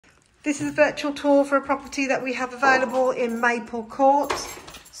This is a virtual tour for a property that we have available in Maple Court.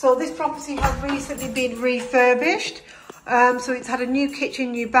 So this property has recently been refurbished. So it's had a new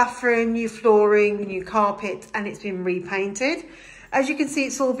kitchen, new bathroom, new flooring, new carpet, and it's been repainted. As you can see,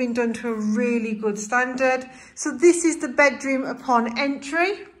 it's all been done to a really good standard. So this is the bedroom upon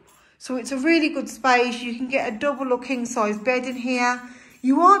entry. So it's a really good space. You can get a double or king size bed in here.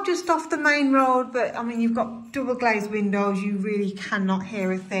 You are just off the main road, but I mean, you've got double glazed windows. You really cannot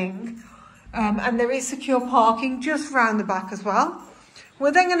hear a thing. And there is secure parking just round the back as well.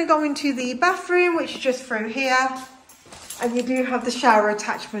 We're then going to go into the bathroom, which is just through here. And you do have the shower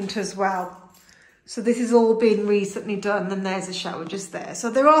attachment as well. So this has all been recently done, and there's a shower just there. So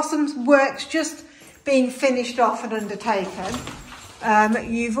there are some works just being finished off and undertaken.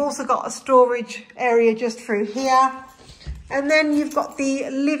 You've also got a storage area just through here. And then you've got the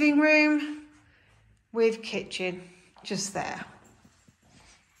living room with kitchen just there.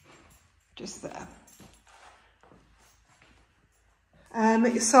 Just there.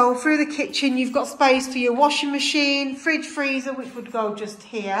 So through the kitchen, you've got space for your washing machine, fridge, freezer, which would go just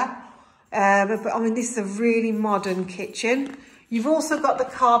here. But I mean, this is a really modern kitchen. You've also got the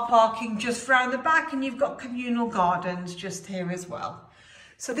car parking just round the back, and you've got communal gardens just here as well.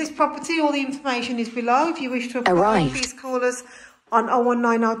 So this property, all the information is below. If you wish to apply, please call us on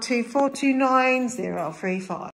 01902 429 035.